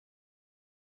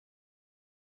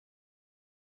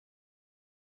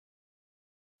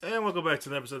And welcome back to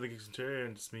the episode of the Geek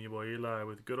Centurions. It's me, your boy Eli,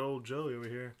 with good old Joey over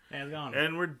here. Hey, how's it going?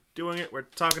 And we're doing it. We're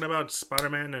talking about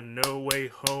Spider-Man and No Way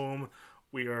Home.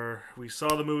 We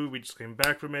saw the movie. We just came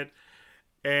back from it,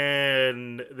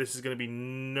 and this is gonna be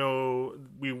no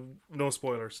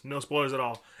spoilers, no spoilers at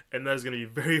all. And that is gonna be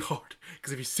very hard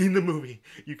because if you've seen the movie,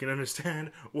 you can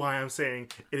understand why I'm saying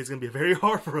it is gonna be very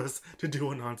hard for us to do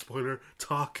a non-spoiler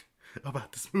talk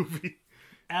about this movie.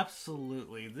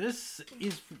 Absolutely. This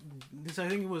I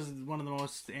think was one of the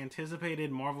most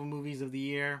anticipated Marvel movies of the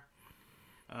year.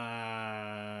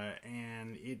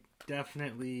 And it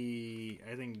definitely,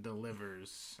 I think,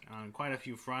 delivers on quite a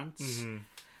few fronts. Mm-hmm.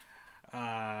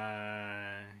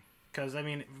 Because, I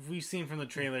mean, we've seen from the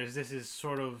trailers, this is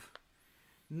sort of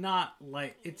not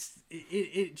like,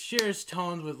 it shares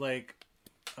tones with, like,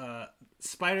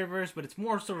 Spider-Verse, but it's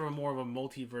more of a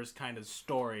multiverse kind of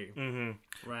story.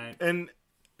 Mm-hmm. Right? And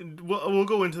we'll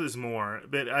go into this more,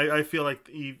 but I feel like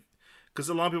because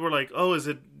a lot of people are like, oh, is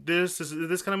it this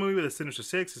kind of movie with a Sinister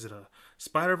Six? Is it a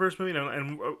Spider-Verse movie?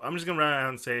 And I'm just gonna run out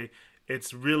and say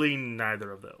it's really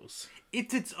neither of those.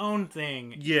 It's its own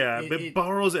thing. Yeah, but it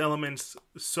borrows elements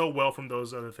so well from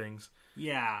those other things.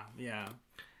 Yeah.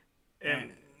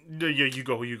 And yeah, you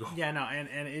go. Yeah, no, and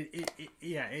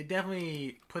it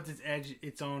definitely puts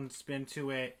its own spin to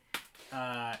it,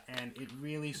 and it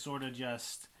really sort of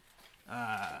just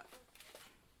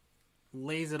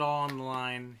lays it all on the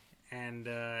line, and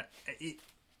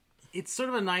it's sort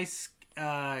of a nice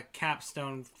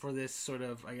capstone for this sort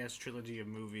of, I guess, trilogy of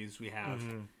movies we have.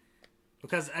 Mm-hmm.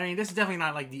 Because, I mean, this is definitely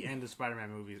not like the end of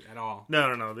Spider-Man movies at all.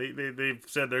 No. They've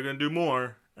said they're going to do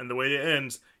more, and the way it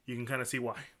ends, you can kind of see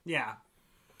why. Yeah.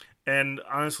 And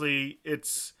honestly,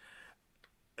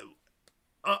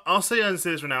 I'll say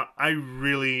this for now. I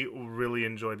really, really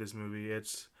enjoyed this movie.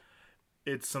 It's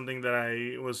something that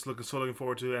I was looking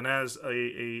forward to, and as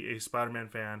a Spider-Man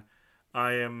fan,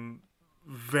 I am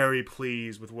very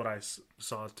pleased with what I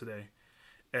saw today,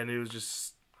 and it was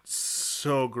just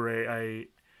so great.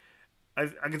 I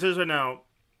can tell you right now,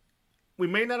 we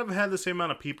may not have had the same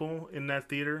amount of people in that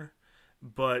theater,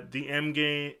 but the end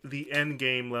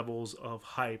game levels of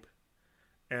hype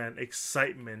and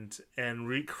excitement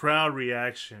and crowd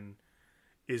reaction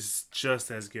is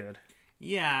just as good.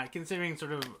 Yeah, considering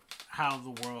sort of how the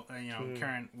world,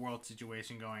 current world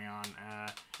situation going on,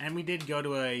 and we did go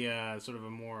to a sort of a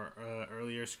more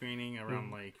earlier screening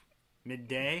around like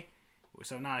midday,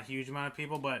 so not a huge amount of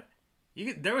people, but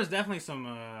there was definitely some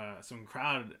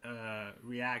crowd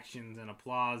reactions and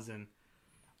applause and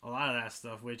a lot of that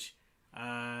stuff, which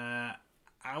I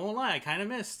won't lie, I kind of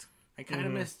missed. I kind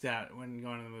of missed that when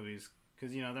going to the movies,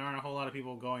 because there aren't a whole lot of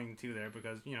people going to there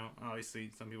because obviously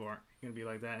some people aren't going to be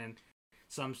like that, and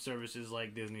some services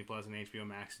like Disney Plus and HBO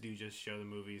Max do just show the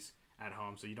movies at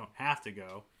home, so you don't have to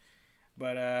go.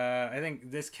 But I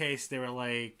think this case they were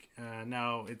like,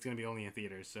 no, it's going to be only in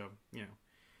theaters, so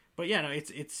But yeah, no,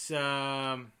 it's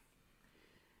the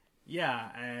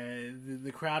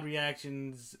crowd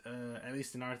reactions, at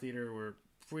least in our theater, were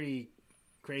pretty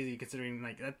crazy considering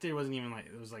like that theater wasn't even like,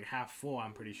 it was like half full,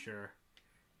 I'm pretty sure,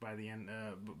 by the end.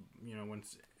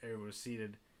 Once everyone was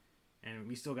seated, and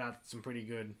we still got some pretty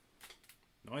good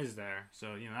noise there,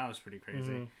 so that was pretty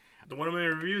crazy. Mm-hmm. The 1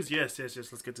 minute reviews, yes.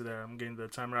 Let's get to that. I'm getting the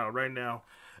timer out right now,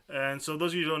 and so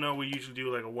those of you who don't know, we usually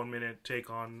do like a 1 minute take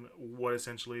on what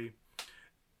essentially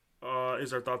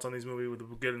is our thoughts on these movies, with the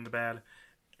good and the bad,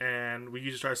 and we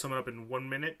usually try to sum it up in 1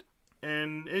 minute.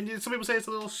 And some people say it's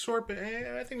a little short, but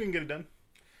I think we can get it done.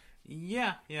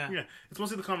 Yeah. It's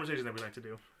mostly the conversation that we like to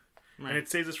do, right. And it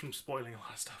saves us from spoiling a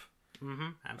lot of stuff.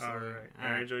 Absolutely. All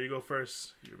right, Joe, you go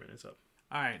first. Your minute's up.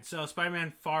 All right, so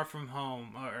Spider-Man Far From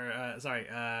Home,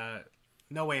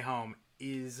 No Way Home,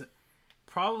 is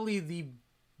probably the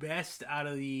best out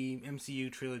of the MCU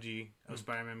trilogy of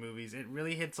Spider-Man movies. It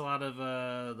really hits a lot of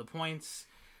the points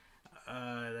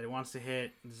that it wants to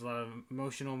hit. There's a lot of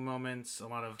emotional moments, a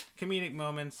lot of comedic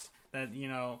moments that,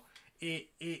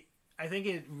 I think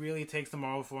it really takes the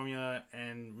Marvel formula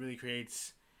and really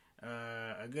creates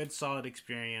a good, solid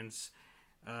experience.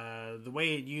 The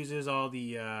way it uses all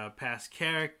the past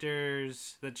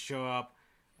characters that show up,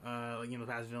 the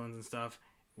past villains and stuff,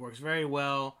 works very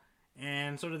well.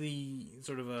 And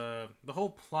the whole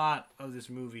plot of this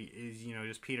movie is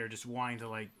just Peter just wanting to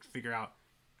like figure out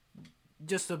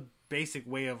just a basic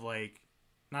way of like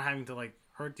not having to like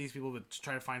hurt these people, but to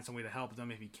try to find some way to help them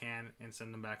if he can and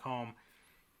send them back home.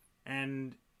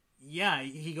 And yeah,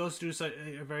 he goes through such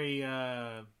a very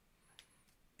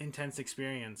intense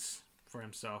experience for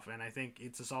himself, and I think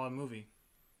it's a solid movie.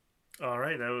 All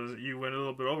right, you went a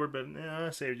little bit over, but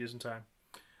I saved you some time.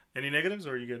 Any negatives,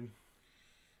 or are you good?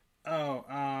 Oh,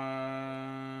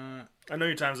 I know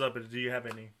your time's up, but do you have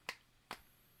any?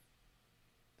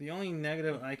 the only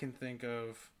negative I can think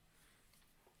of.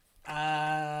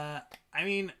 I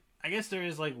mean, I guess there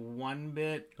is like one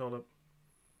bit. Hold up.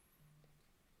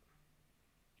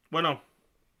 Bueno,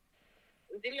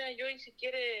 Dile a Joy si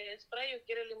quiere spray o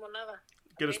quiere limonada.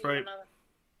 get a Aquí hay Sprite. limonada.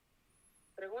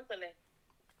 Pregúntale.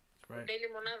 Right. Aquí hay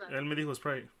limonada. Él me dijo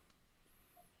Sprite.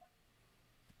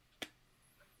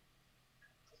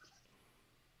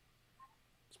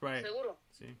 Sprite. ¿Seguro?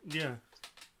 See, Yeah.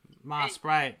 Ma, Hey.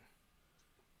 Sprite.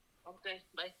 Ok,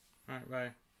 bye. All right,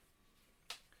 bye.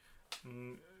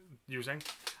 You were saying?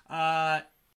 Yeah.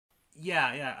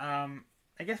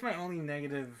 I guess my only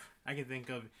negative I can think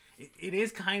of, it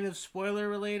is kind of spoiler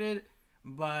related,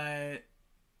 but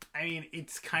I mean,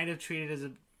 it's kind of treated as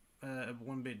a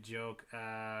one-bit joke.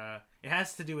 It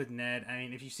has to do with Ned. I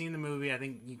mean, if you've seen the movie, I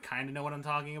think you kind of know what I'm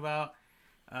talking about.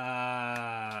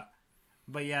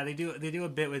 But yeah, they do a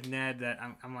bit with Ned that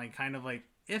I'm like kind of like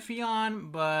iffy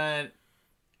on, but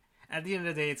at the end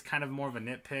of the day, it's kind of more of a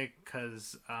nitpick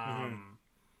because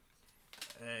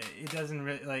it doesn't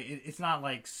really like it's not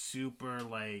like super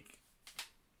like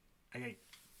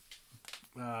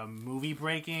movie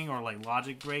breaking or like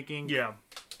logic breaking. Yeah.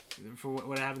 For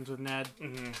what happens with Ned.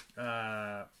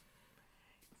 Mm-hmm.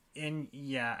 And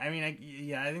yeah, I mean,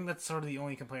 I think that's sort of the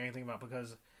only complaint I can think about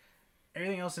because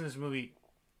everything else in this movie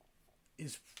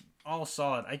is all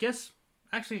solid. I guess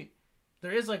actually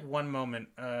there is like one moment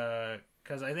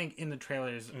because I think in the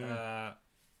trailers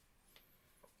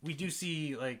we do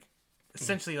see like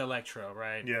essentially Electro,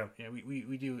 right? Yeah. Yeah,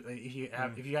 we do. Like,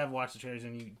 if you have watched the trailers,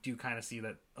 then you do kind of see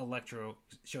that Electro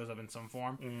shows up in some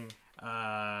form.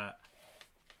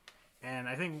 And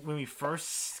I think when we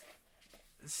first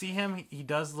see him, he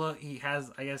does look. He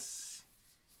has, I guess,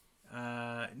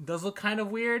 does look kind of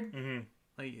weird. Mm-hmm.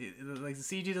 Like the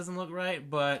CG doesn't look right,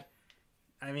 but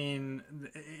I mean,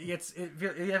 it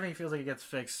definitely feels like it gets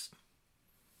fixed.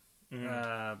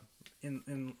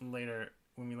 In later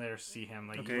when we later see him,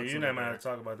 like Okay, you and I might have to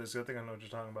talk about this. I think I know what you're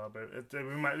talking about, but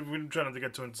we're trying not to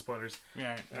get too into spoilers.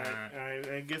 Yeah.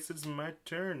 I guess it's my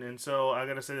turn, and so I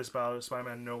gotta say this about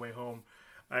Spider-Man: No Way Home.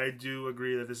 I do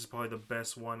agree that this is probably the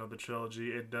best one of the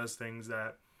trilogy. It does things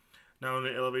that not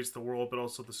only elevates the world, but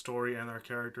also the story and our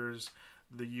characters.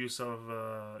 The use of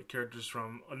characters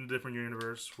from a different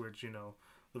universe, which the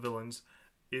villains,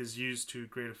 is used to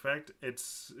great effect.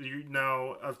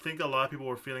 Now I think a lot of people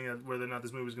were feeling that whether or not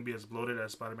this movie is going to be as bloated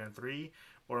as Spider-Man 3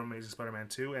 or Amazing Spider-Man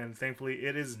 2, and thankfully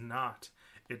it is not.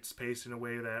 It's paced in a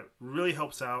way that really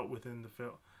helps out within the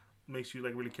film, makes you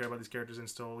like really care about these characters and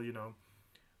still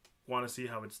want to see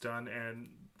how it's done,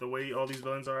 and the way all these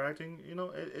villains are acting,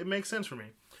 it makes sense for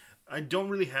me. I don't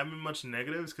really have much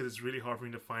negatives because it's really hard for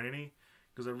me to find any,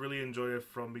 because I really enjoy it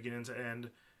from beginning to end.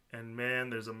 And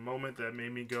man, there's a moment that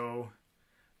made me go,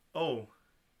 "Oh,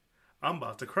 I'm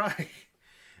about to cry."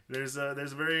 there's so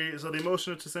the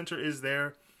emotional center is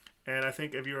there, and I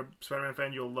think if you're a Spider-Man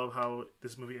fan, you'll love how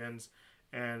this movie ends,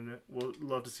 and we'll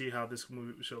love to see how this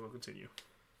movie show will continue.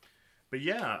 But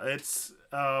yeah, it's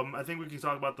I think we can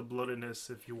talk about the bloatedness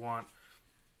if you want,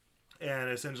 and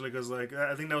essentially because like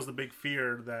I think that was the big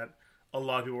fear that a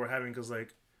lot of people were having, because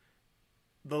like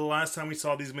the last time we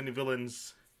saw these many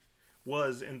villains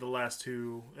was in the last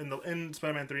two, in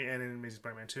Spider-Man 3 and in Amazing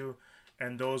Spider-Man 2,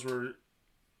 and that was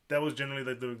generally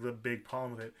like the big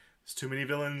problem with it. There's too many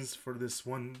villains for this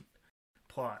one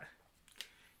plot.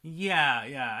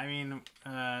 Yeah. I mean,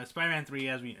 Spider-Man 3,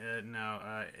 as we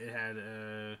know, it had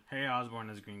Harry Osborn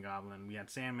as Green Goblin. We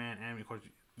had Sandman, and of course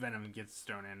Venom gets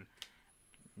thrown in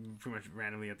pretty much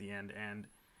randomly at the end. And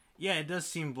yeah, it does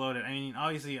seem bloated. I mean,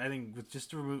 obviously, I think with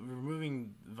just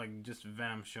removing like just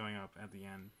Venom showing up at the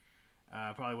end,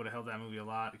 probably would have helped that movie a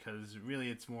lot, because really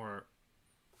it's more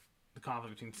the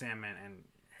conflict between Sandman and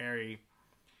Harry.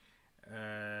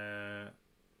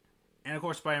 And of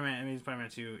course, Amazing Spider-Man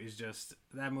 2 is just,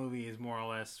 that movie is more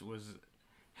or less was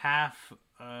half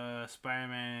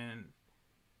Spider-Man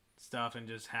stuff and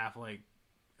just half like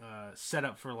set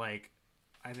up for like,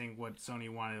 I think what Sony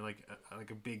wanted, like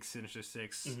a big Sinister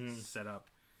Six setup.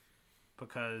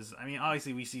 Because I mean,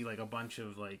 obviously we see like a bunch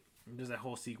of like, there's that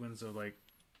whole sequence of like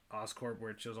Oscorp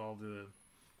where it shows all the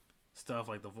stuff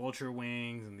like the Vulture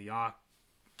wings and the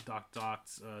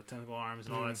Doc's tentacle arms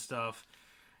and all that stuff.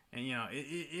 And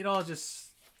it all just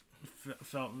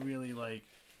felt really like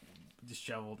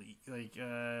disheveled, like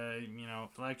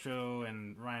Electro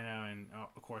and Rhino and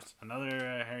of course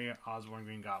another Harry Osborn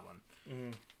Green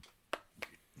Goblin.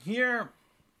 Here,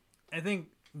 I think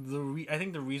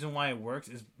the reason why it works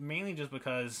is mainly just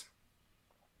because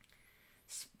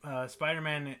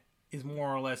Spider-Man is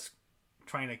more or less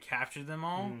trying to capture them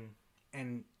all,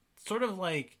 and sort of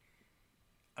like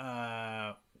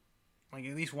at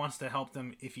least wants to help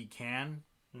them if he can.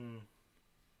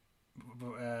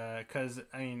 Because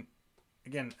I mean,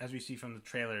 again, as we see from the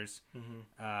trailers,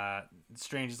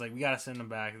 Strange is like, we gotta send them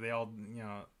back. They all,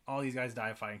 all these guys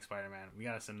die fighting Spider-Man. We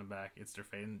gotta send them back. It's their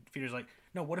fate. And Peter's like,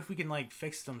 no, what if we can like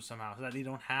fix them somehow so that they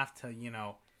don't have to,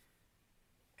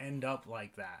 end up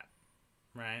like that,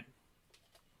 right?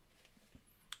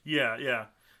 Yeah.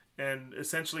 And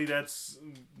essentially, that's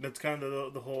kind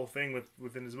of the whole thing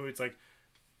within this movie. It's like,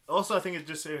 also I think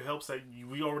it helps that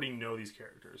we already know these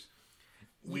characters.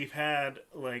 We've had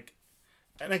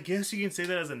and I guess you can say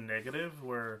that as a negative,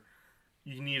 where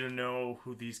you need to know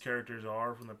who these characters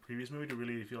are from the previous movie to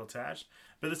really feel attached.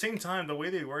 But at the same time, the way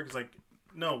they work is like,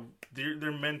 no,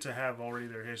 they're meant to have already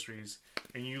their histories,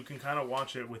 and you can kind of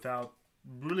watch it without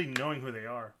really knowing who they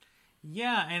are.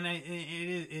 Yeah, and it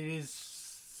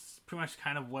is pretty much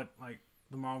kind of what like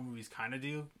the Marvel movies kind of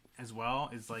do as well.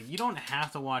 It's like you don't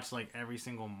have to watch like every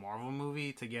single Marvel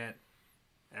movie to get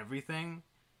everything,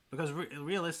 because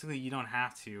realistically you don't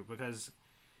have to, because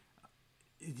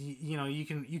you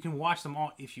can watch them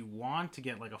all if you want to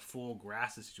get like a full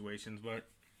grasp of situations. But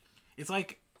it's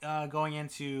like going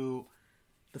into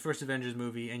the first Avengers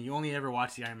movie and you only ever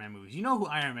watch the Iron Man movies. You know who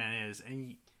Iron Man is,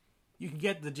 and you can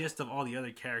get the gist of all the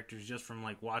other characters just from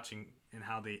like watching and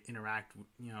how they interact,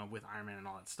 with Iron Man and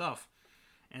all that stuff.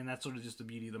 And that's sort of just the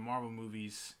beauty of the Marvel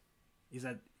movies, is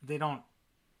that they don't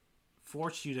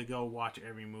force you to go watch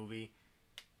every movie,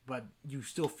 but you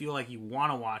still feel like you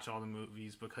want to watch all the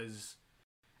movies, because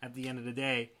at the end of the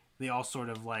day, they all sort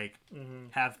of like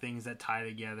have things that tie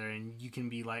together, and you can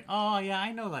be like, oh yeah,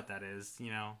 I know what that is,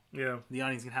 Yeah. The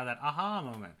audience can have that aha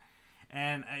moment.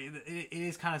 And it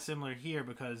is kind of similar here,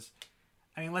 because,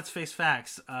 I mean, let's face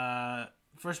facts.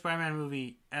 First Spider-Man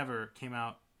movie ever came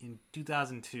out in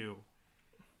 2002.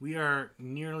 We are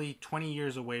nearly 20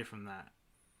 years away from that.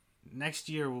 Next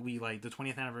year will be like the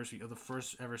 20th anniversary of the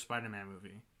first ever Spider-Man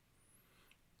movie.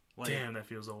 Damn, that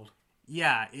feels old.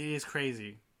 Yeah, it is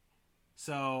crazy.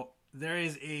 So there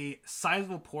is a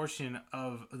sizable portion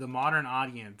of the modern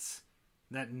audience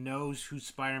that knows who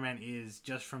Spider-Man is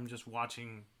just from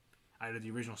watching either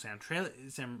the original Sam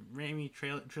Raimi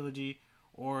trilogy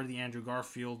or the Andrew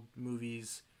Garfield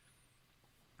movies.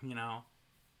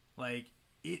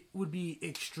 It would be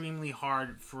extremely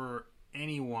hard for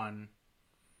anyone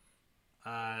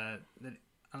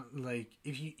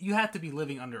if you have to be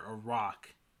living under a rock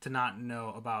to not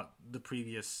know about the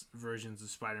previous versions of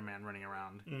Spider-Man running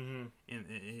around in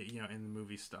the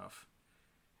movie stuff.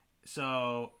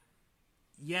 So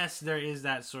yes, there is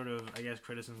that sort of, I guess,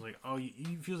 criticism, like, oh,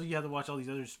 you feel like you have to watch all these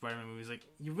other Spider-Man movies. Like,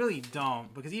 you really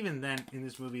don't, because even then, in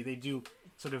this movie, they do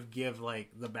sort of give, like,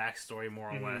 the backstory,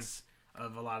 more or less,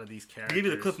 of a lot of these characters. They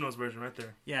give you the Cliff Notes version right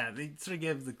there. Yeah, they sort of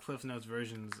give the Cliff Notes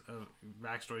versions of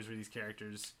backstories for these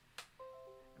characters.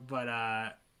 But,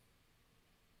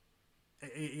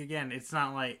 again, it's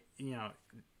not like,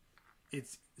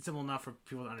 it's simple enough for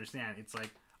people to understand. It's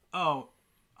like, oh,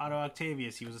 Otto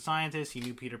Octavius, he was a scientist, he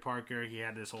knew Peter Parker, he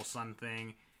had this whole sun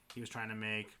thing he was trying to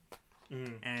make,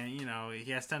 and,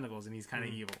 he has tentacles, and he's kind of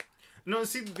evil. No,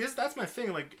 see, that's my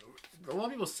thing. Like, a lot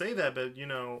of people say that, but,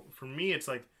 for me, it's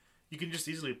like, you can just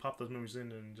easily pop those movies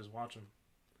in and just watch them.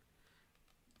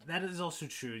 That is also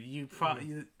true.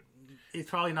 It's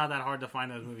probably not that hard to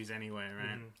find those movies anyway,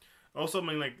 right? Also, I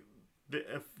mean, like,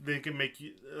 if they can make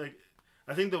you, like,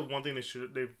 I think the one thing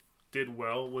they did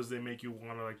well was they make you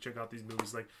want to, like, check out these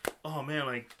movies. Like, oh man,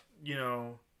 like,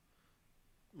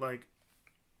 like,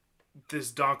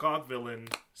 this Doc Ock villain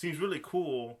seems really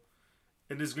cool,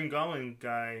 and this Green Goblin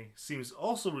guy seems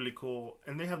also really cool,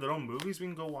 and they have their own movies. We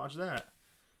can go watch that.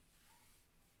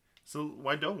 So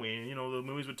why don't we? The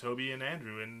movies with Toby and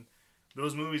Andrew, and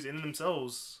those movies in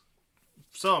themselves,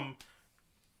 some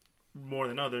more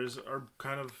than others, are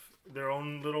kind of their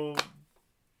own little,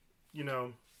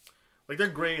 like, they're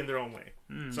great in their own way.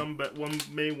 Some, but one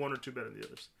or two better than the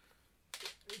others.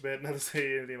 But not to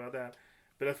say anything about that.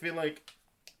 But I think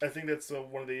that's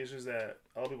one of the issues that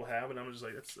a lot of people have, and I'm just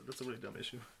like, that's a really dumb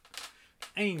issue.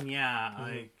 I mean, yeah,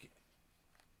 like,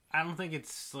 I don't think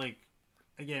it's like,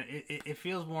 again, it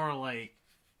feels more like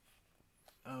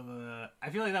I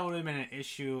feel like that would have been an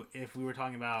issue if we were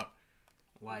talking about,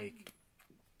 like,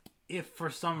 if for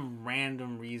some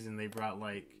random reason they brought,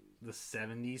 like, the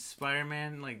 70s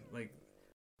Spider-Man, like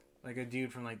a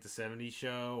dude from, like, the 70s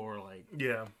show, or, like,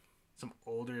 some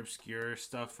older obscure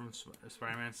stuff from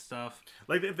Spider-Man stuff.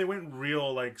 Like, if they went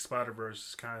real, like,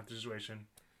 Spider-Verse kind of situation.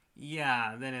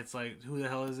 Yeah, then it's like, who the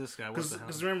hell is this guy? What the hell?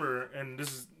 Because remember, and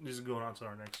this is going on to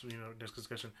our next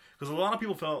discussion. Because a lot of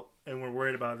people felt and were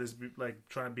worried about this like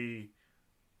trying to be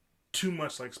too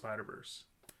much like Spider-Verse,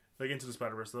 like Into the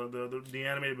Spider-Verse, the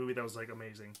animated movie that was like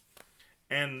amazing.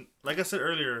 And like I said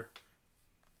earlier,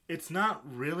 it's not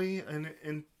really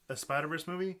in a Spider-Verse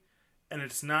movie, and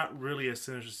it's not really a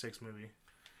Sinister Six movie.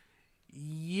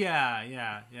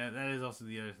 Yeah. That is also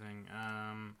the other thing.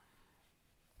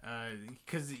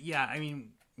 Because I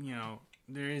mean,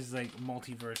 there is like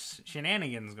multiverse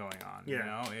shenanigans going on.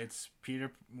 Yeah. It's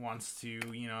Peter wants to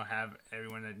have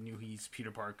everyone that knew he's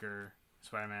Peter Parker,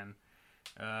 Spider-Man.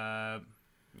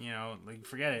 Like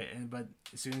forget it. But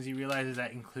as soon as he realizes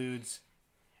that includes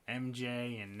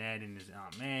MJ and Ned and his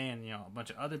Aunt May and a bunch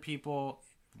of other people,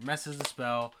 messes the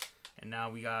spell, and now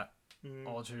we got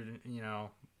altered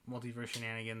multiverse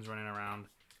shenanigans running around.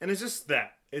 And it's just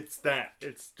that. It's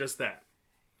just that.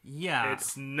 Yeah.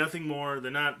 It's nothing more.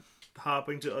 They're not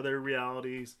hopping to other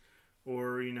realities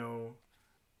or,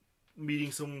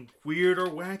 meeting some weird or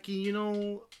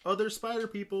wacky, other spider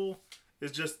people.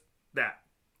 It's just that.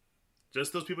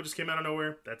 Just those people just came out of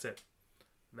nowhere. That's it.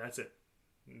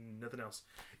 Nothing else.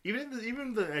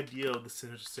 Even the idea of the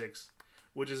Sinister Six,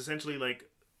 which is essentially like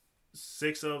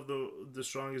 6 of the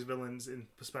strongest villains in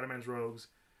Spider-Man's rogues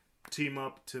team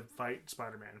up to fight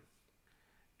Spider-Man.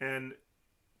 And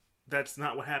that's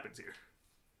not what happens here.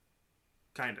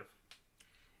 Kind of.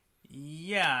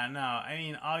 Yeah, no. I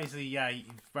mean, obviously,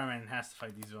 Spider-Man has to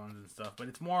fight these villains and stuff, but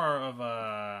it's more of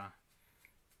a...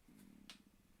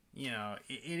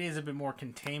 it is a bit more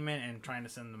containment and trying to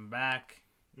send them back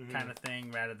kind of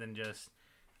thing, rather than just,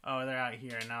 oh, they're out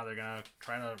here and now they're going to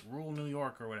try to rule New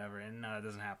York or whatever, and no, it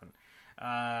doesn't happen.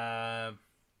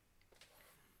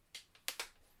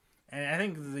 And I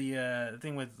think the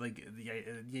thing with like the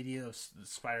idea of the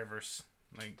Spider-Verse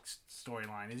like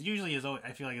storyline is usually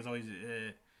I feel like it's always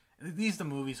at least the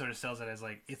movie sort of sells it as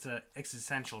like it's a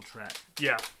existential threat.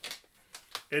 Yeah,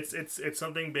 it's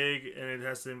something big and it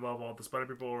has to involve all the Spider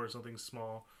people or something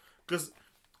small. Because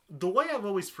the way I've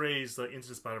always phrased like Into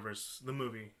the Spider-Verse, the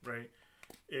movie, right,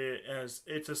 it's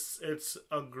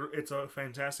a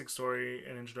fantastic story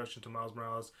and introduction to Miles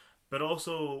Morales, but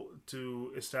also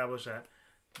to establish that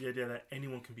the idea that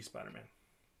anyone can be Spider-Man.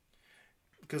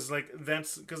 Because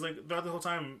throughout the whole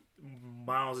time,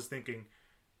 Miles is thinking,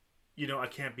 I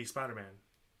can't be Spider-Man,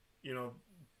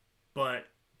 but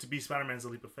to be Spider-Man is a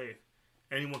leap of faith.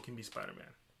 Anyone can be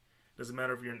Spider-Man. Doesn't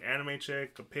matter if you're an anime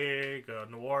chick, a pig, a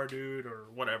noir dude, or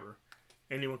whatever.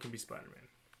 Anyone can be Spider-Man.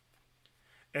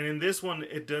 And in this one,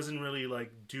 it doesn't really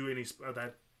like do any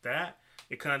that.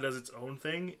 It kind of does its own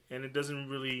thing, and it doesn't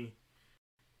really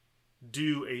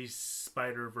do a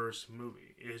Spider-Verse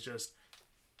movie. It's just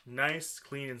nice,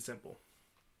 clean, and simple.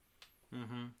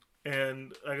 Mm-hmm.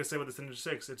 And like I said with the Sinister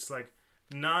Six, it's like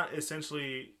not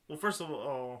essentially. Well, first of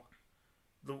all,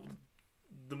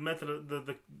 the method of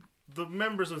the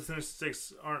members of the Sinister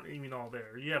Six aren't even all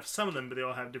there. You have some of them, but they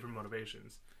all have different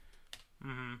motivations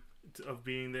of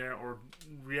being there or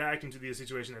reacting to the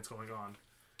situation that's going on.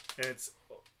 And it's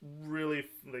really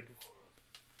like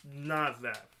not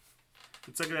that.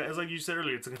 It's like you said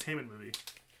earlier. It's a containment movie.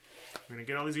 We're gonna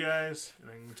get all these guys and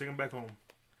then we're take them back home.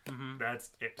 Mm-hmm. That's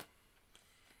it.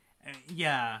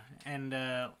 Yeah, and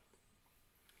and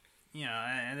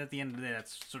at the end of the day,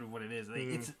 that's sort of what it is. Like,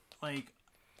 it's like,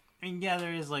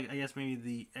 there is like I guess maybe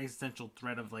the existential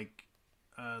threat of like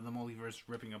the multiverse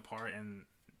ripping apart and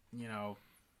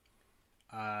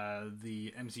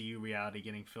the MCU reality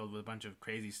getting filled with a bunch of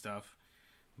crazy stuff.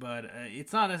 But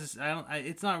it's not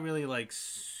it's not really like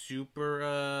super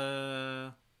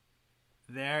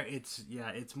there.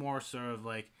 It's more sort of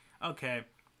like, okay,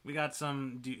 we got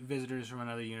some visitors from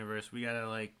another universe. We gotta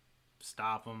like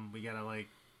stop them. We gotta like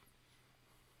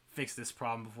fix this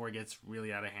problem before it gets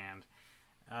really out of hand.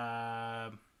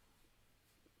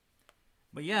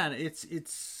 But yeah, it's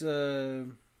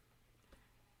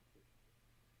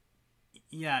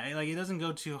like it doesn't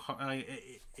go too hard.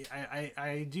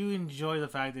 I do enjoy the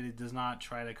fact that it does not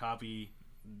try to copy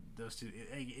those two.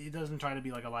 It doesn't try to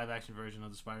be like a live action version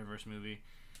of the Spider-Verse movie.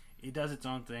 It does its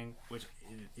own thing, which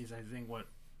is I think what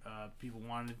people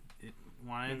wanted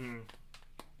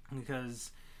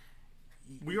because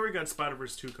we already got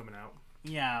Spider-Verse 2 coming out.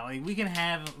 Yeah, like we can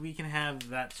have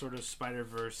that sort of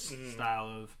Spider-Verse style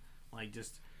of like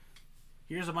just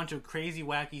here's a bunch of crazy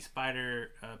wacky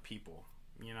spider people,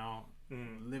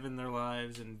 living their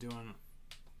lives and doing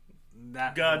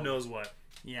that. God knows what.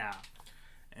 Yeah.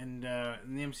 And the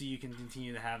MCU can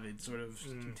continue to have its sort of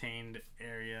contained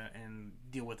area and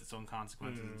deal with its own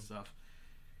consequences and stuff.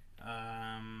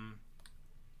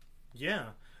 Yeah.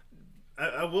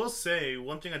 I will say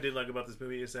one thing I did like about this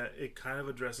movie is that it kind of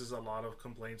addresses a lot of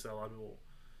complaints that a lot of people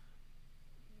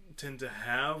tend to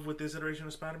have with this iteration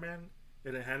of Spider-Man,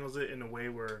 and it handles it in a way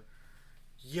where,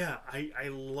 yeah, I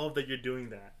love that you're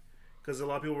doing that, because a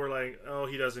lot of people were like, oh,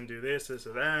 he doesn't do this or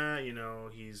that, you know,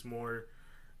 he's more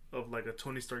of like a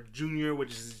Tony Stark Jr.,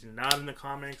 which is not in the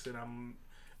comics, and I'm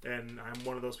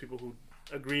one of those people who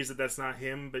agrees that that's not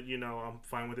him, but you know, I'm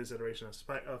fine with this iteration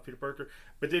of Peter Parker.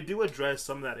 But they do address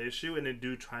some of that issue, and they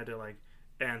do try to like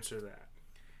answer that.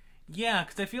 Yeah,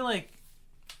 because I feel like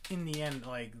in the end,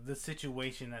 like the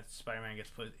situation that Spider-Man gets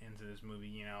put into this movie,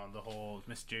 you know, the whole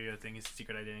Mysterio thing, his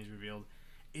secret identity is revealed,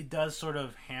 it does sort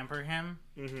of hamper him.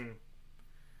 Mm-hmm.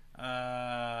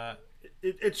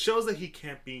 It shows that he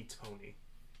can't be Tony,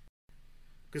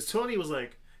 because Tony was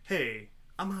like, "Hey,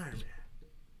 I'm Iron Man.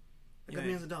 I got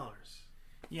millions of dollars."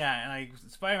 Yeah, and like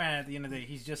Spider-Man, at the end of the day,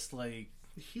 he's just like,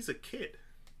 he's a kid.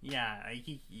 Yeah,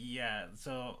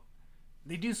 so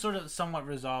they do sort of somewhat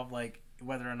resolve like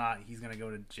whether or not he's gonna go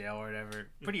to jail or whatever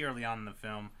pretty early on in the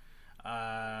film.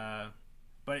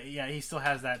 But yeah, he still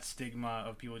has that stigma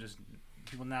of people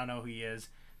now know who he is.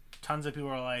 Tons of people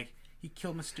are like, he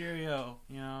killed Mysterio,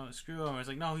 you know, screw him. It's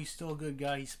like, no, he's still a good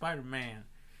guy. He's Spider-Man,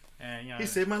 and you know, he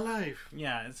saved my life.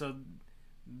 Yeah, and so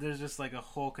there's just like a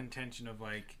whole contention of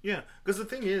like, yeah, because the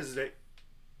thing is that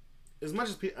as much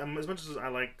as I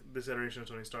like this iteration of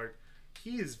Tony Stark,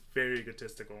 he is very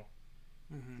egotistical.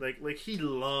 Mm-hmm. Like he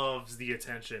loves the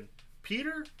attention.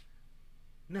 Peter,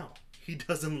 no, he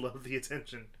doesn't love the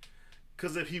attention.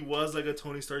 Because if he was like a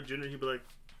Tony Stark Jr., he'd be like,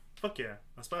 "Fuck yeah,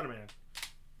 I'm Spider-Man.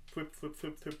 Flip, flip,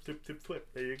 flip, flip, flip, flip, flip.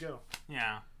 There you go.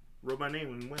 Yeah, wrote my name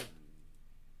and win.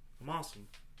 I'm awesome."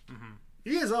 Mm-hmm.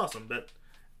 He is awesome, but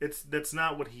that's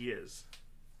not what he is.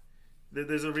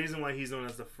 There's a reason why he's known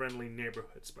as the friendly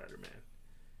neighborhood Spider-Man.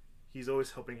 He's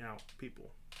always helping out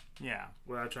people. Yeah.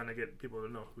 Without trying to get people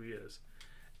to know who he is.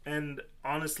 And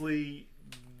honestly,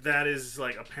 that is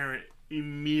like apparent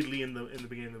immediately in the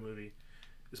beginning of the movie.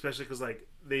 Especially because like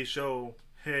they show,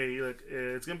 hey, look,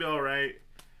 it's gonna be all right.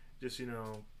 Just, you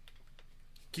know,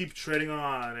 keep treading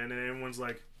on, and then everyone's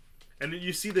like, and then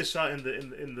you see this shot in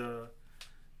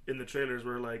the trailers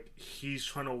where like he's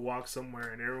trying to walk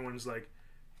somewhere, and everyone's like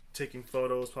taking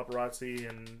photos, paparazzi,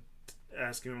 and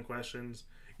asking him questions.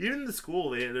 Even in the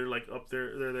school, they're like up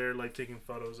there, they're like taking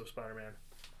photos of Spider-Man.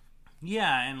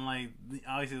 Yeah, and like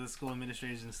obviously the school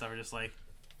administrators and stuff are just like,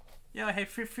 yeah, hey,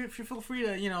 feel free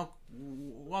to, you know,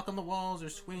 walk on the walls or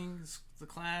swing the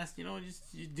class, you know, just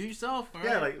do yourself.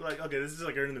 Yeah, right? like okay, this is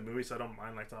like early in the movie, so I don't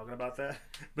mind like talking about that.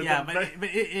 But yeah, but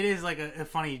it is like a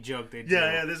funny joke they do.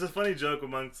 Yeah, there's a funny joke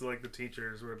amongst like the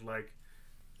teachers where like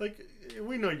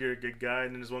we know you're a good guy,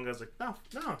 and then this one guy's like, no,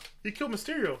 you killed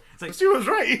Mysterio. It's like, Mysterio's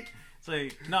right. It's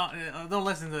like, no, don't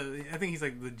listen to. I think he's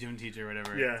like the gym teacher or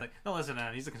whatever. Yeah. It's like, don't listen to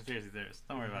him. He's a conspiracy theorist.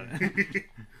 Don't worry about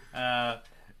it.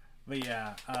 But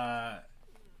yeah,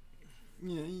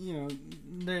 you know,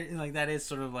 like that is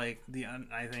sort of like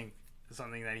I think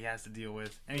something that he has to deal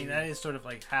with. I mean, that is sort of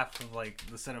like half of like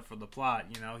the setup for the plot.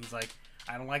 You know, he's like,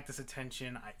 I don't like this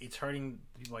attention. It's hurting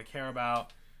people I care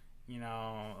about. You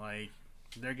know, like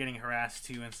they're getting harassed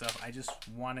too and stuff. I just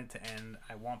want it to end.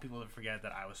 I want people to forget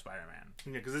that I was Spider-Man.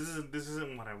 Yeah, because this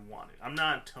isn't what I wanted. I'm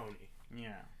not Tony.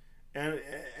 Yeah, and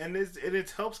it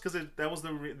helps because that was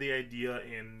the idea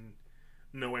in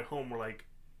No Way Home, where like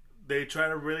they try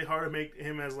to really hard to make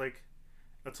him as like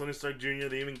a Tony Stark Jr.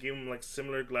 They even gave him like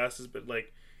similar glasses, but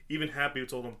like even Happy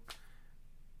told him,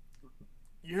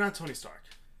 "You're not Tony Stark.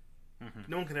 Mm-hmm.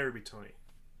 No one can ever be Tony.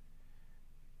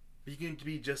 But you can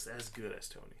be just as good as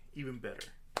Tony, even better."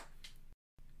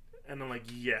 And I'm like,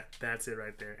 yeah, that's it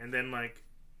right there. And then like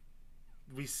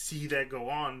we see that go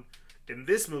on in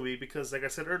this movie because, like I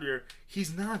said earlier,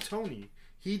 he's not Tony.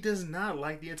 He does not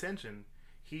like the attention.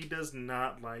 He does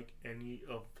not like any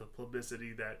of the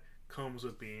publicity that comes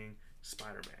with being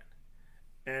Spider-Man.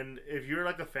 And if you're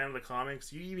like a fan of the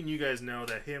comics, you guys know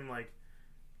that him like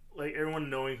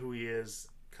everyone knowing who he is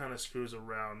kind of screws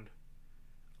around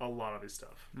a lot of his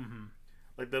stuff. Mm-hmm.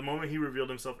 Like the moment he revealed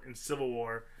himself in Civil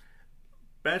War,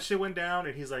 bad shit went down,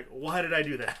 and he's like, "Why did I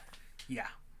do that? Yeah,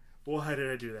 why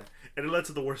did I do that?" And it led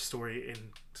to the worst story in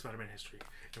Spider-Man history,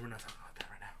 and we're not talking about that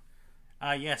right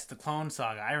now. Yes, the Clone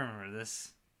Saga. I remember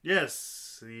this.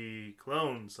 Yes, the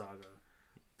Clone Saga,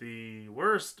 the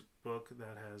worst book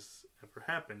that has ever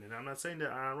happened. And I'm not saying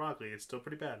that ironically; it's still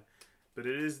pretty bad, but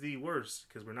it is the worst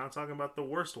because we're not talking about the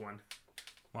worst one.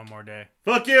 One more day.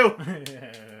 Fuck you.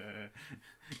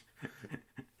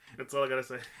 That's all I gotta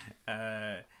say.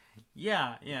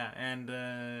 Yeah, and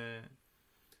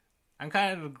I'm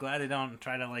kind of glad they don't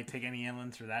try to like take any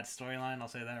inlands for that storyline. I'll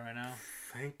say that right now.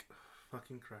 Thank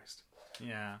fucking Christ.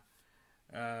 Yeah.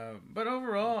 But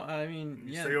overall, I mean,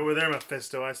 You yeah. stay over there,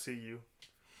 Mephisto. I see you.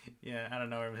 Yeah, I don't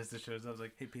know where Mr. shows up. I was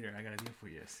like, hey, Peter, I got a deal for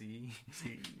you. See?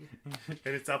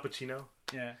 And it's Al Pacino.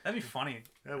 Yeah, that'd be funny.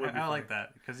 That would be I funny. like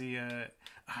that because he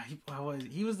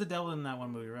was the devil in that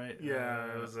one movie, right?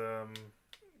 Yeah, it was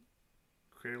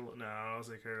Cradle. No, I was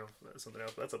like Cradle. That's something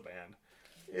else. That's a band.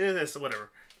 It's whatever.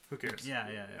 Who cares? Yeah.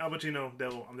 Al Pacino,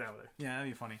 devil. I'm down with it. Yeah,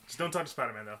 that'd be funny. Just don't talk to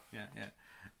Spider-Man though.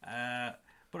 Yeah.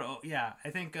 But yeah,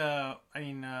 I think. I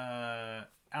mean, I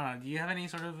don't know. Do you have any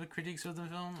sort of critiques of the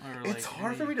film, or like? It's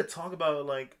hard for me to talk about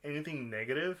like anything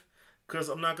negative, because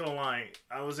I'm not gonna lie.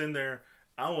 I was in there.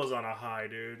 I was on a high,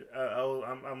 dude.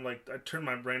 I'm like, I turned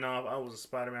my brain off. I was a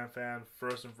Spider-Man fan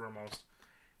first and foremost.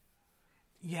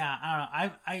 Yeah, I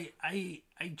don't know.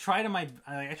 I try to my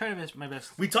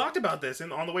best. We talked about this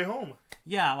on the way home.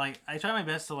 Yeah, like I try my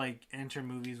best to like enter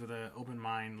movies with an open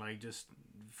mind, like just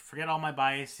forget all my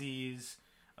biases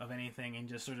of anything and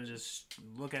just sort of just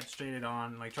look at straight it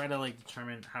on, like try to like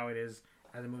determine how it is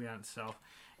as a movie on itself.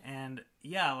 And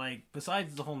yeah, like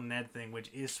besides the whole Ned thing,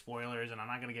 which is spoilers, and I'm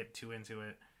not gonna get too into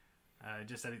it.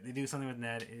 Just that they do something with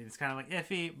Ned, it's kind of like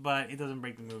iffy, but it doesn't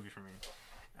break the movie for me.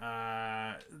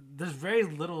 There's very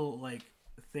little like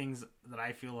things that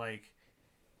I feel like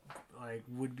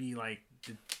would be like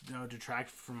detract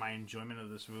from my enjoyment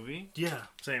of this movie. Yeah,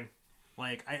 same.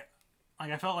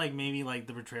 I felt like maybe like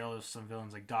the portrayal of some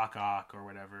villains like Doc Ock or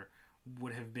whatever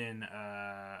would have been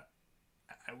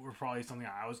were probably something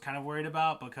I was kind of worried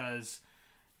about, because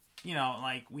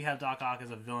like we have Doc Ock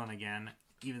as a villain again,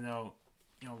 even though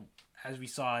as we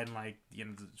saw in like the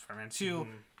end of Spider-Man 2, he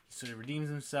sort of redeems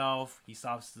himself. He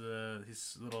stops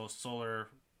his little solar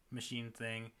machine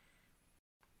thing,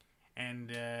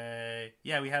 and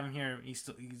yeah, we have him here. He's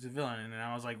a villain, and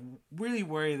I was like really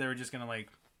worried they were just gonna like,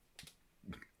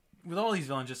 with all these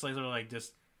villains, just like sort of like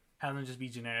just have them just be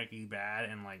generically bad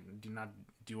and like do not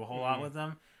do a whole lot with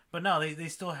them. But no, they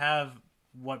still have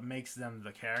what makes them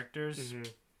the characters,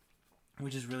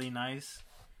 which is really nice.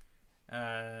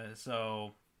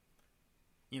 So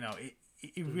it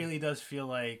really does feel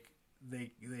like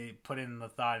they put in the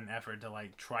thought and effort to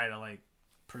like try to like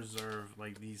preserve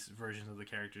like these versions of the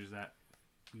characters that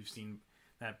we've seen,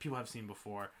 that people have seen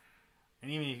before, and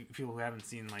even people who haven't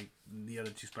seen like the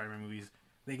other two Spider-Man movies,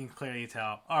 they can clearly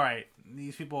tell, all right,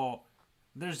 these people,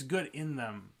 there's good in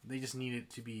them. They just need it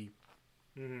to be,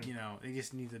 they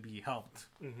just need to be helped.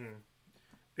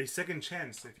 A second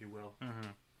chance, if you will.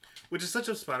 Which is such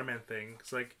a Spider-Man thing.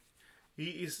 It's like,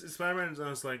 Spider-Man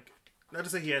is like, not to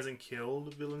say he hasn't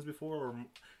killed villains before, or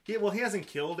he hasn't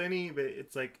killed any, but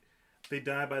it's like they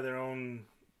die by their own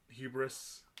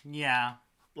hubris. Yeah.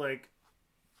 Like,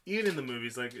 even in the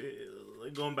movies, like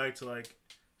going back to like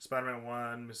Spider-Man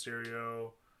 1,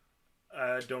 Mysterio,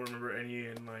 I don't remember any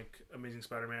in like Amazing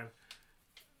Spider-Man,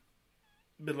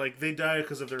 but like they die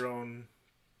because of their own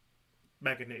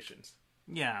machinations.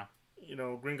 Yeah.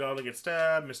 Green Goblin gets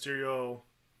stabbed, Mysterio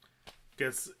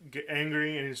gets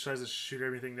angry and he tries to shoot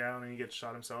everything down and he gets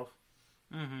shot himself.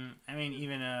 I mean,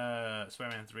 even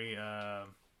Spider-Man 3,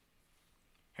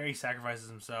 Harry sacrifices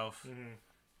himself,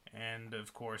 and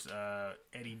of course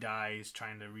Eddie dies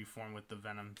trying to reform with the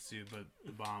Venom suit, but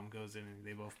the bomb goes in and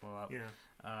they both blow up.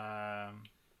 I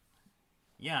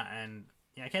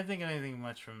can't think of anything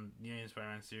much from the New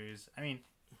Spider-Man series. I mean,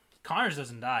 Connors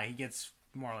doesn't die; he gets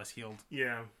more or less healed.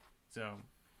 Yeah. So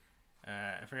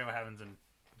I forget what happens in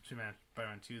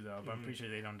Spider-Man 2 though, but I'm pretty sure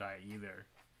they don't die either.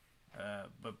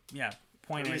 But yeah,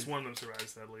 point at is, least one of them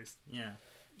survives. At least. Yeah.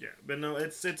 Yeah, but no,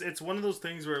 it's one of those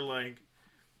things where like,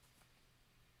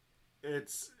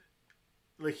 it's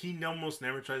like he almost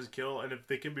never tries to kill, and if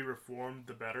they can be reformed,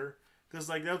 the better. Because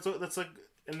like that's like,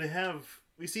 and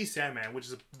we see Sandman, which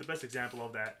is the best example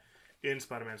of that in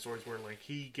Spider-Man stories, where like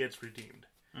he gets redeemed,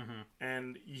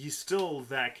 and he's still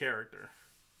that character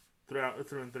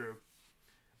through and through,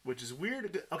 which is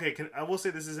weird. Okay, I will say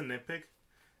this is a nitpick,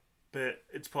 but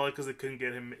it's probably because they couldn't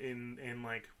get him in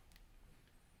like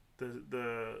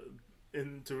to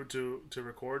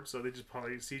record, so they just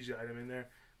probably CGI'd him in there.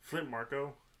 Flint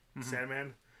Marko,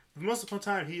 Sandman. Most of the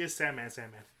time, he is Sandman.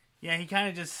 Yeah, he kind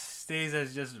of just stays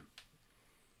as just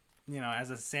as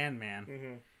a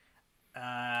Sandman.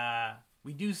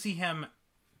 We do see him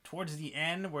towards the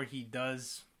end where he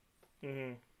does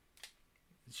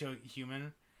show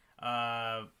human.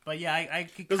 But yeah, I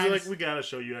could kind of like, we gotta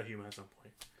show you a human at some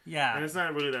point. Yeah, and it's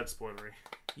not really that spoilery.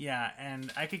 Yeah,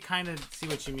 and I could kind of see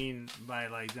what you mean by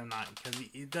like them not, because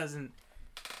it doesn't.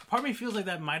 Part of me feels like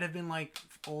that might have been like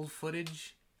old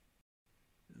footage,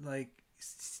 like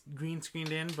green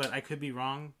screened in, but I could be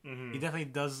wrong. He definitely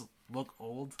does look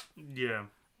old. Yeah,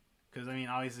 because I mean,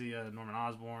 obviously Norman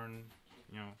Osborn,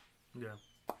 Yeah.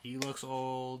 he looks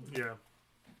old. Yeah.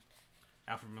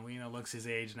 Alfred Molina looks his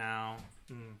age now.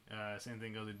 Mm. Same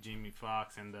thing goes with Jamie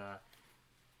Foxx and.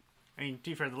 I mean, to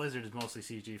be fair, the lizard is mostly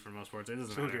CG for most parts. It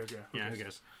doesn't Who matter. cares? Yeah. Who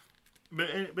cares?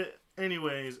 But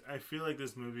anyways, I feel like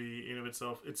this movie in of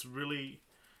itself, it's really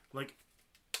like,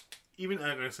 even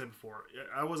like I said before,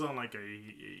 I was on like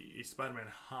a Spider-Man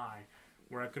high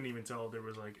where I couldn't even tell there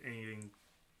was like anything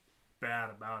bad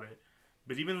about it.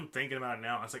 But even thinking about it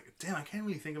now, I was like, damn, I can't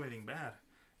really think of anything bad.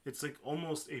 It's like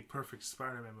almost a perfect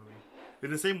Spider-Man movie.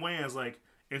 In the same way as like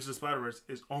Into the Spider-Verse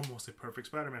is almost a perfect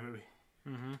Spider-Man movie.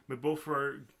 Mm-hmm. But both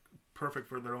are perfect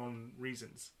for their own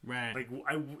reasons. Right.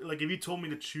 Like if you told me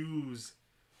to choose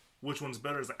which one's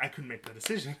better, it's like I couldn't make that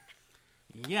decision.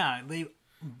 Yeah,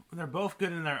 they're both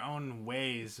good in their own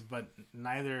ways, but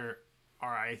neither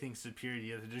are, I think, superior to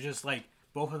the other. They're just like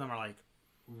both of them are like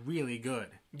really good.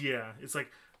 Yeah, it's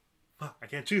like fuck, I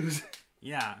can't choose.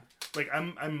 Yeah. Like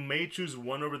I may choose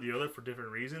one over the other for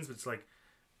different reasons, but it's like,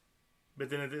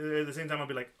 but then at the same time I'll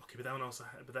be like, okay, but that one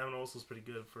also is pretty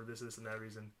good for this and that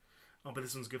reason. Oh, but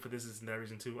this one's good for this and that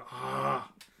reason too.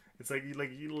 It's like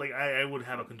I would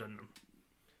have a conundrum.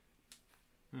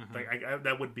 Mm-hmm. Like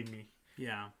that would be me.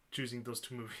 Yeah. Choosing those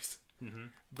two movies. Mm-hmm.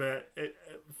 But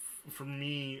for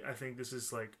me, I think this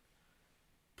is like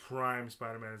prime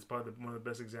Spider-Man. It's probably one of the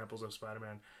best examples of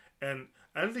Spider-Man. And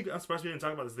I don't think I'm surprised we didn't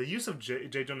talk about this. The use of J.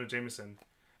 Jonah Jameson.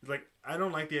 Like, I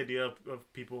don't like the idea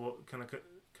of people kind of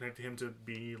connecting him to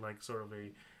be like sort of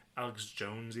a Alex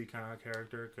Jonesy kind of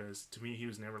character, because to me he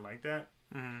was never like that.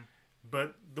 Mm-hmm.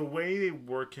 But the way they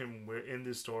work him in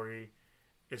this story,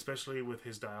 especially with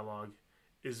his dialogue,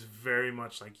 is very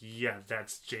much like, yeah,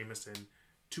 that's Jameson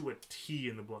to a T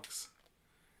in the books.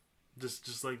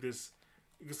 Just like this,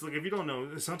 because like if you don't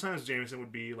know, sometimes Jameson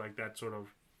would be like that sort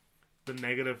of the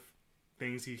negative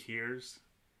things he hears.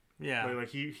 Yeah. Like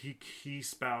he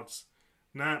spouts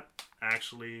not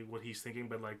actually what he's thinking,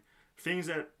 but like things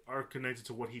that are connected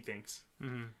to what he thinks.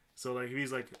 Mm-hmm. So like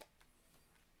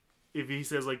if he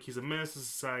says like he's a menace to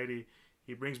society,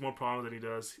 he brings more problems than he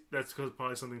does. That's because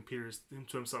probably something Peter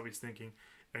to himself he's thinking,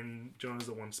 and Jonah's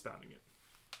the one spouting it.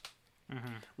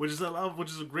 Mm-hmm. Which is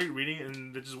a great reading,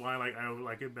 and which is why I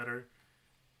like it better.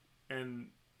 And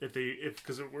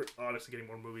because we're obviously getting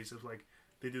more movies, if like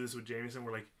they do this with Jameson,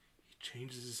 where like he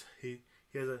changes he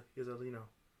has a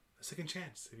a second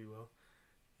chance, if you will.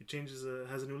 He changes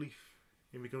has a new leaf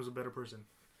and becomes a better person,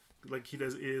 like he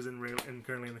is and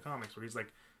currently in the comics, where he's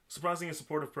like surprisingly a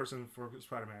supportive person for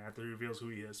Spider-Man after he reveals who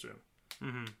he is to him.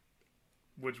 Mm-hmm.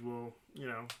 Which will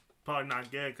probably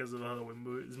not get because of how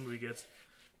this movie gets.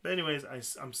 But anyways,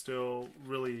 I'm still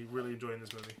really, really enjoying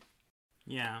this movie.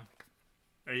 Yeah.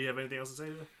 You have anything else to say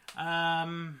to that?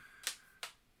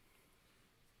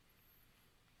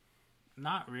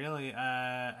 Not really.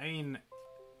 I mean,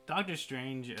 Doctor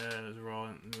Strange's role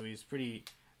in the movie is pretty.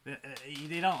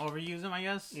 They don't overuse him, I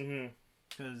guess,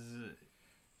 because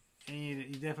he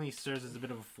definitely serves as a bit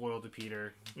of a foil to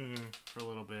Peter for a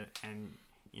little bit, and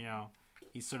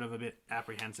he's sort of a bit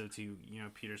apprehensive to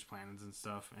Peter's plans and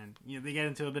stuff, and they get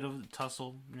into a bit of a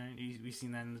tussle. Right? We've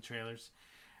seen that in the trailers.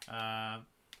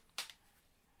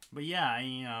 But yeah,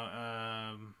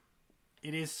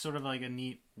 it is sort of like a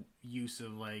neat use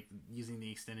of like using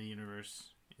the extended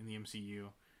universe in the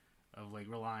MCU, of like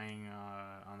relying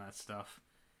on that stuff.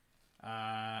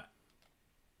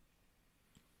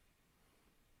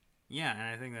 Yeah, and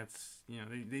I think that's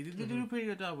they do a pretty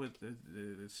good job with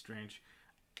Strange.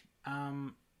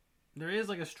 There is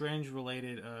like a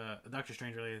Doctor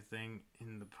Strange related thing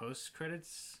in the post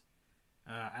credits.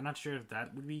 I'm not sure if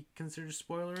that would be considered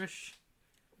spoilerish.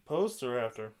 Post or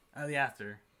after? The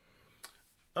after.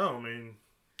 Oh, I mean,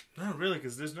 not really,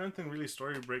 because there's nothing really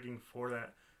story breaking for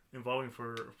that involving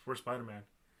for Spider-Man.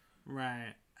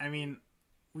 Right. I mean,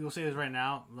 we will say this right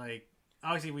now. Like,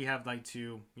 obviously, we have like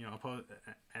an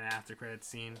after credits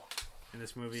scene in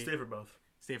this movie. Stay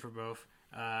for both.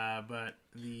 But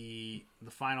the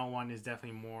final one is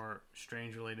definitely more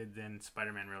Strange related than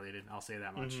Spider-Man related. I'll say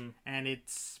that much, and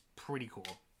it's pretty cool.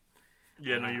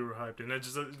 Yeah, no, you were hyped, and that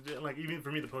just like even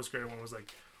for me, the post-credit one was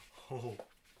like, oh,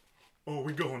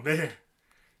 we going there.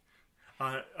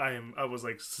 I was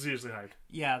like seriously hyped.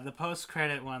 Yeah, the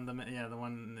post-credit one, the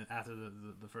one after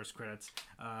the first credits,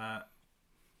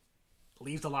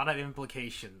 leaves a lot of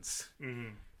implications.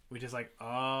 Which is like,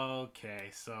 okay,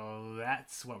 so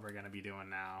that's what we're gonna be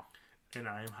doing now, and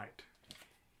I am hyped.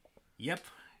 Yep,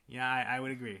 yeah, I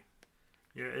would agree.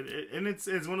 Yeah, and it's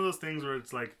one of those things where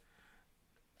it's like,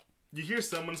 you hear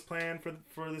someone's plan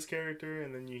for this character,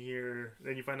 and then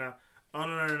you find out, oh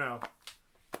no,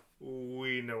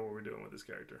 we know what we're doing with this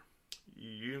character.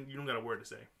 You don't got a word to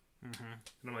say. and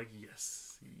I'm like,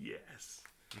 yes.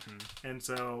 And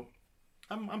so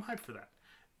I'm hyped for that.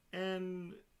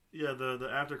 And yeah, the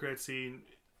after credit scene,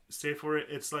 stay for it.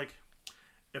 It's like,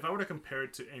 if I were to compare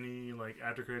it to any like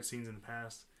after credit scenes in the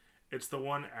past, it's the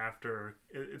one after.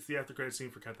 It's the after credit scene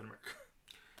for Captain America.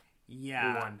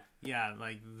 Yeah,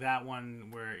 like that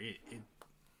one where it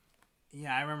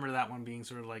yeah, I remember that one being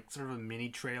sort of a mini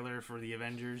trailer for the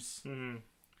Avengers.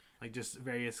 Like just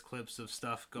various clips of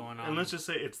stuff going on. And let's just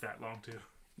say it's that long too.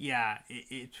 Yeah,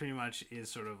 it pretty much is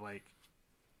sort of like,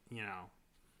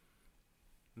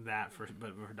 that for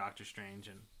Doctor Strange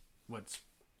and what's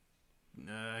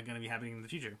going to be happening in the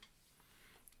future.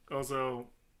 Also,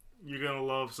 you're gonna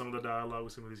love some of the dialogue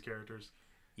with some of these characters.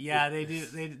 Yeah, they do.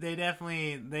 They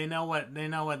definitely know what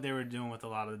they were doing with a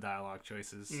lot of the dialogue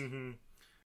choices. And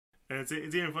it's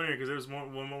even funnier because there was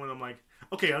one moment I'm like,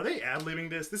 okay, are they ad-libbing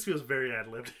this? This feels very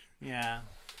ad-libbed. Yeah.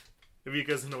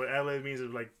 Because what ad-lib means is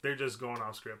like they're just going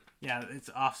off script. Yeah, it's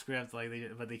off script,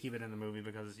 but they keep it in the movie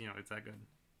because it's that good.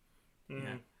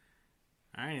 Yeah.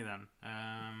 Alrighty then.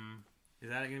 Is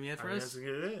that gonna be it for us? That's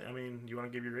it. I mean, you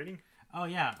want to give your rating? Oh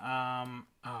yeah.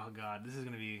 Oh god, this is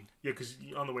gonna be. Yeah, because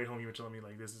on the way home you were telling me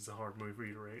like this is a hard movie for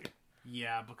you to rate.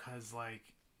 Yeah, because like,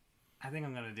 I think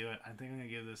I'm gonna do it. I think I'm gonna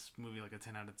give this movie like a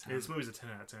 10 out of 10. Yeah, this movie's a 10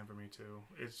 out of 10 for me too.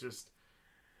 It's just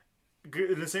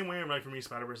good in the same way. Like for me,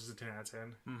 Spider-Verse is a 10 out of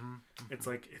 10. It's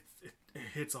like it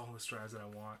hits all the strides that I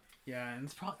want. Yeah, and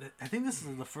it's probably. I think this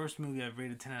is the first movie I've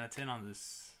rated 10 out of 10 on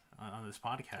this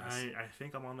podcast. I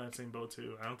think I'm on that same boat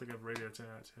too. I don't think I've rated a 10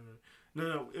 out of 10.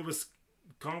 No, it was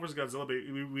Kong vs. Godzilla. But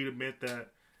we admit that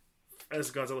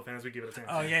as Godzilla fans, we give it a 10.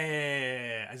 Oh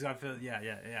yeah. I got feel. Yeah.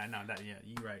 No, that. Yeah,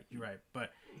 you're right.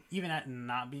 But even at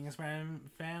not being a Spider-Man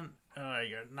fan,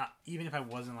 not even if I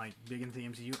wasn't like big into the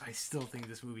MCU, I still think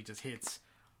this movie just hits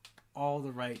all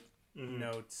the right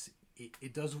notes.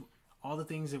 It does all the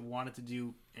things it wanted to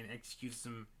do and executes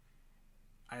them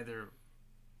either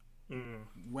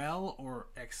well or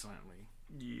excellently.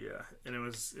 Yeah, and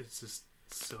it's just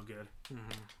so good.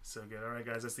 So good. All right,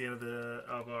 guys, that's the end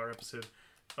of our episode.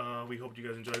 We hope you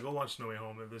guys enjoy. Go watch No Way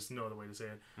Home. There's no other way to say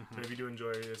it. But if you do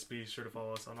enjoy this, be sure to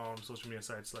follow us on all social media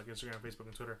sites like Instagram, Facebook,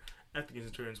 and Twitter at the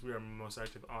Centurions. We are most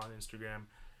active on Instagram.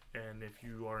 And if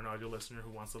you are an audio listener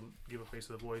who wants to give a face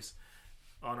to the voice,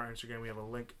 on our Instagram we have a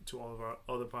link to all of our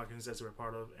other podcasts that we're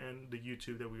part of, and the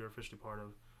YouTube that we are officially part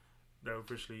of, that we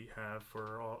officially have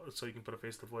for all, so you can put a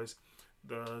face to the voice.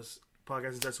 The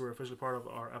podcasts that we're officially part of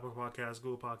are Apple Podcasts,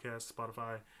 Google Podcasts,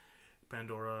 Spotify,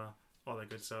 Pandora, all that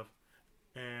good stuff.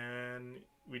 And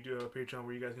we do have a Patreon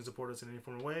where you guys can support us in any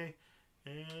form of way.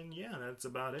 And yeah, that's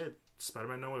about it.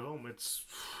 Spider-Man No Way Home.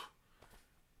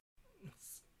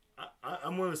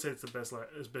 I'm willing to say it's the best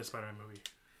Spider-Man movie.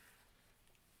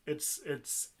 It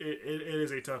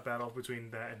is a tough battle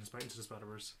between that and Into the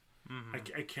Spider-Verse.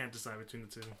 I can't decide between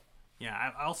the two.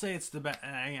 Yeah, I'll say it's the best.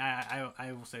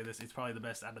 I will say this: it's probably the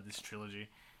best out of this trilogy.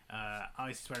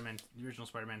 Obviously, Spider-Man, the original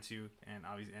Spider-Man 2, and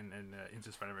obviously and Into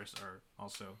the Spider-Verse are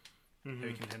also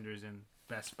heavy contenders in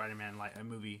best Spider-Man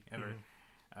movie ever.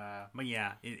 But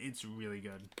yeah, it's really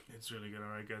good. It's really good.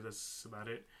 All right, guys, that's about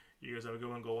it. You guys have a good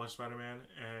one. Go watch Spider-Man,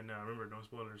 and remember, no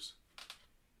spoilers.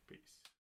 Peace.